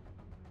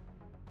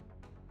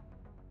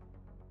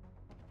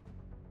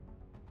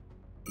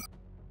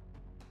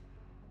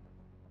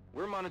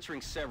 We're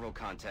monitoring several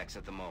contacts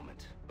at the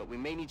moment, but we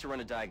may need to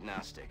run a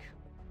diagnostic.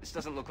 This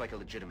doesn't look like a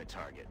legitimate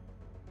target.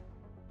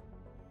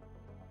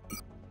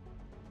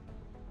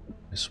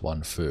 It's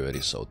 130,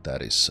 so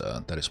that is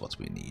what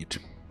we need.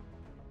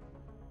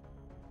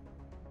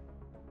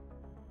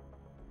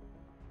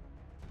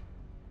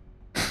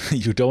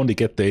 You'd only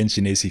get the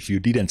engineers if you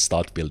didn't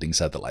start building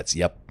satellites.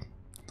 Yep.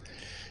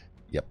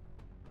 Yep.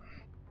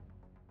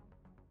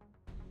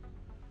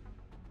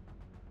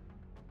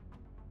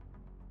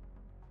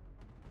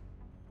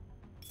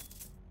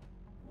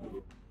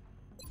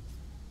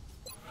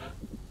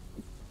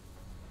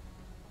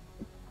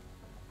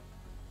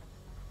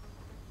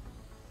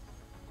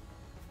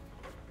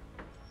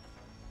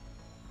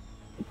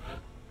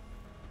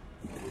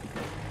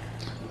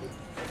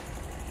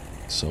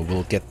 So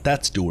we'll get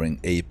that during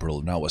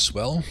April now as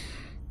well,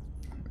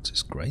 which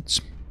is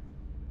great.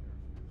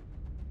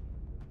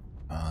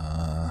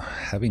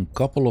 Having a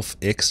couple of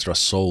extra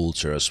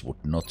soldiers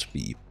would not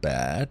be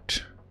bad.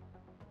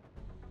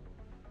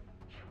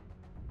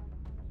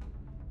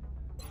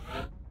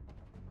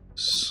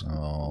 So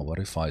what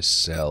if I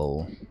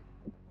sell?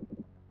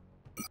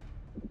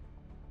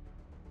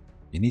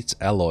 We need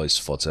alloys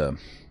for the.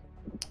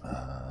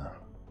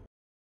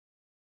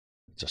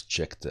 Just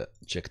check the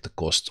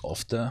cost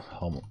of the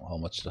how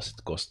much does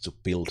it cost to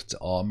build the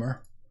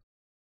armor.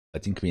 I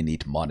think we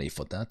need money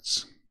for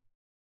that.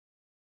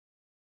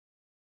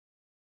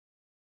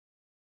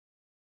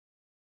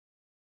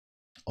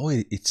 Oh,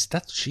 it's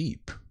that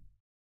cheap.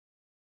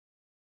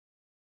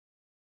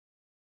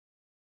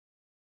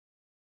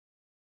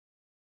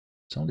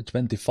 It's only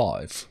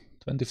 25,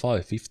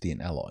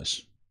 15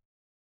 alloys.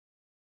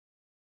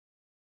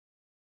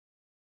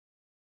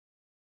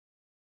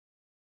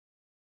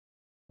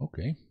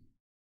 Okay.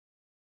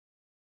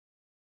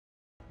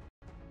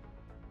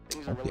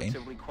 Things are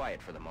relatively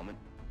quiet for the moment.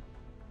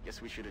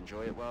 Guess we should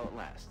enjoy it while it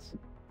lasts.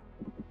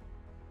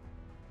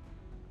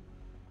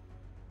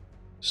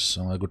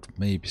 So I could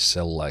maybe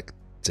sell like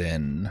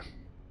 10.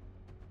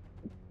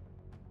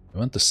 I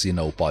want the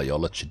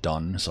xenobiology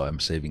done, so I'm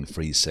saving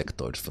 3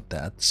 sectoids for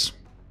that.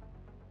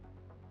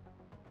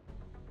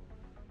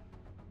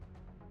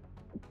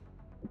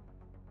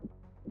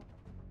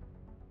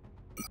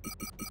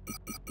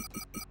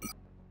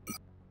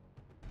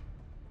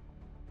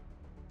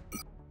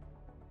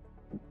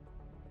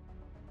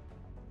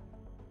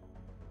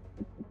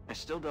 I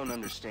still don't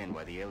understand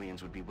why the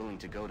aliens would be willing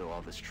to go to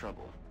all this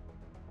trouble.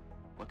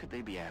 What could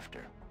they be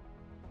after?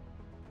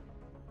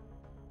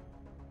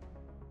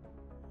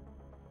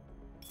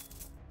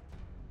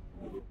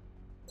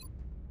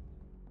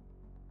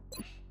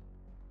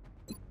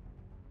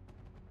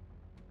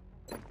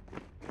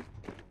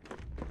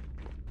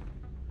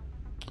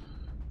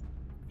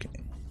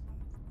 Okay.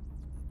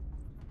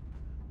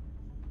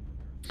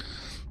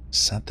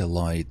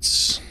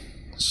 Satellites,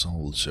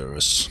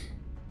 soldiers.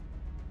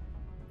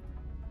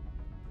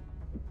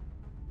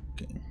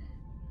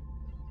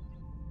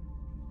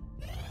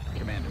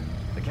 Commander,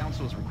 the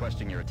Council is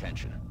requesting your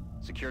attention.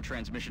 Secure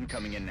transmission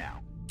coming in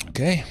now.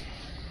 Okay.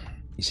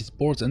 Is it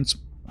important?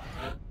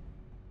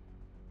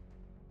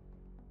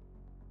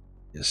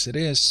 Yes, it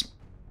is.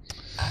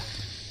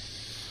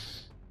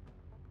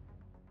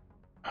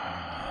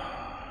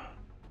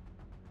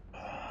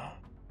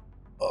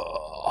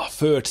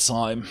 Third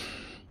time.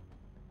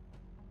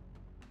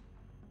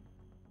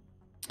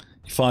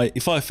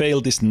 If I fail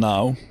this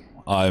now,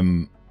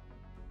 I'm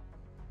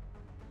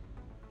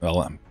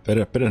well.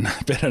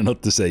 Better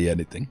not to say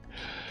anything.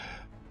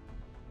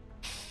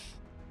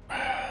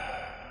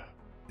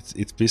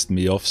 It pissed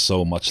me off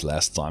so much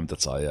last time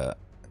that I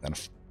kind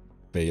of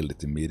failed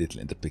it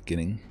immediately in the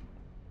beginning.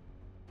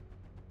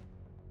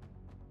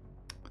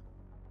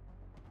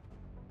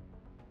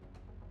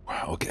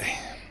 Okay,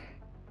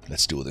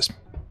 let's do this.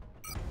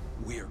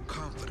 We are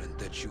confident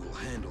that you will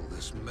handle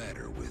this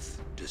matter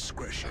with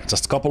discretion.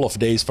 Just a couple of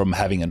days from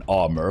having an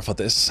armor for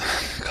this.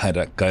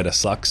 kinda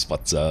sucks,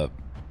 but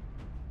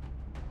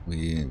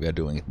we are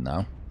doing it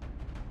now.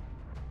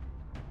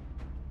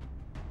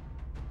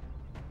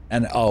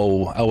 And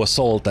our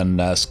assault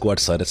and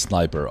squad-sided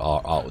sniper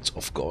are out,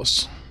 of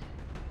course.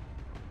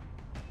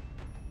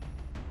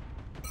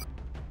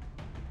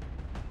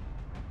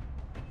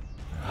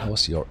 How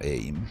was your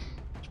aim?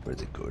 It's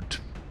pretty good.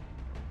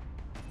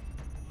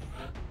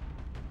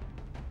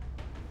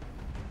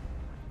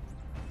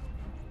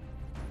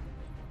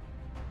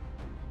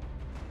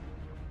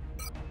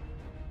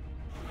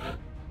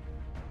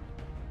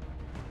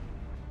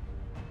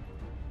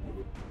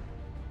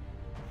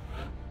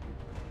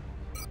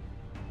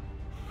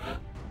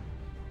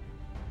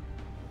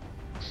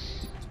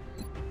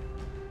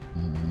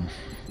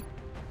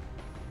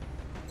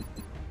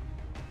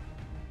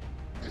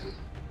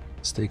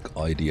 Let's take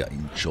Idea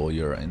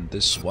Enjoyer in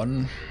this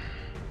one.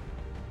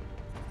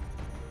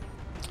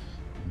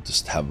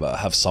 Just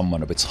have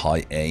someone with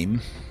high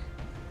aim.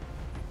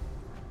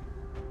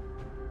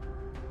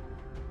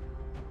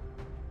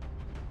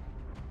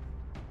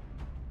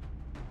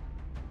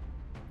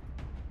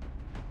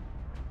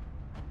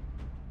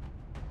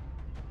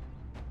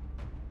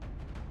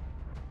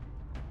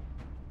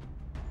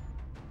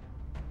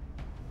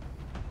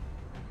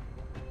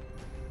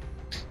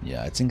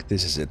 Yeah, I think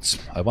this is it.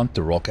 I want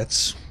the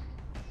rockets.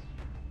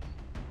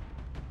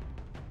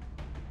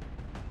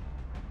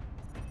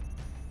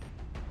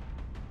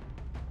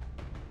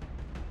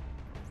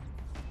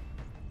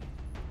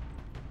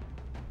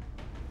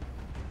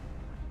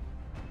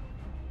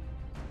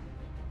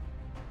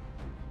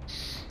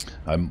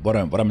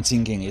 What I'm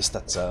thinking is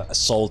that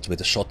assault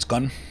with a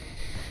shotgun.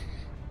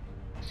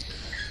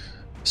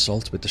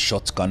 Assault with a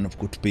shotgun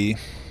could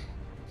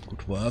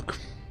work.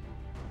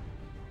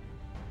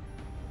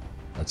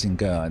 I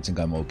think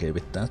I'm okay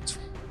with that.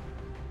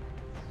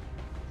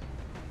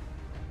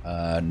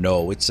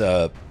 No, it's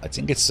I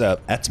think it's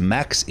at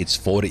max it's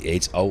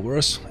 48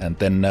 hours, and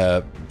then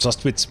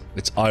just with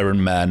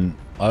Ironman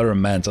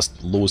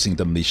just losing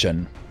the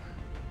mission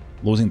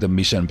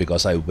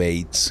because I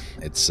wait.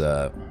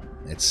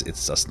 It's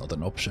just not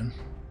an option.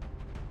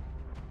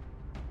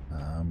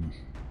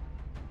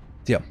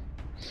 Yeah,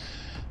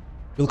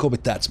 we'll go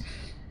with that.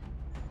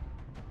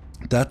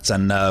 That's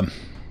an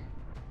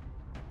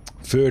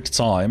third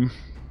time,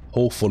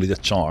 hopefully the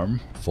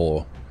charm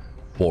for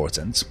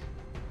Portent.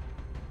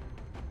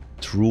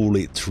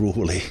 Truly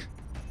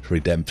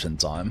redemption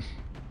time.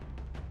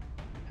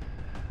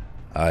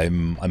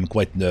 I'm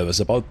quite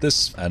nervous about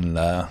this, and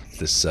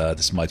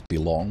this might be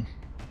long.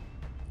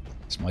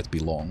 This might be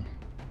long.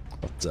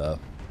 But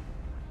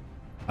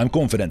I'm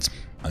confident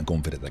I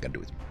can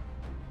do it.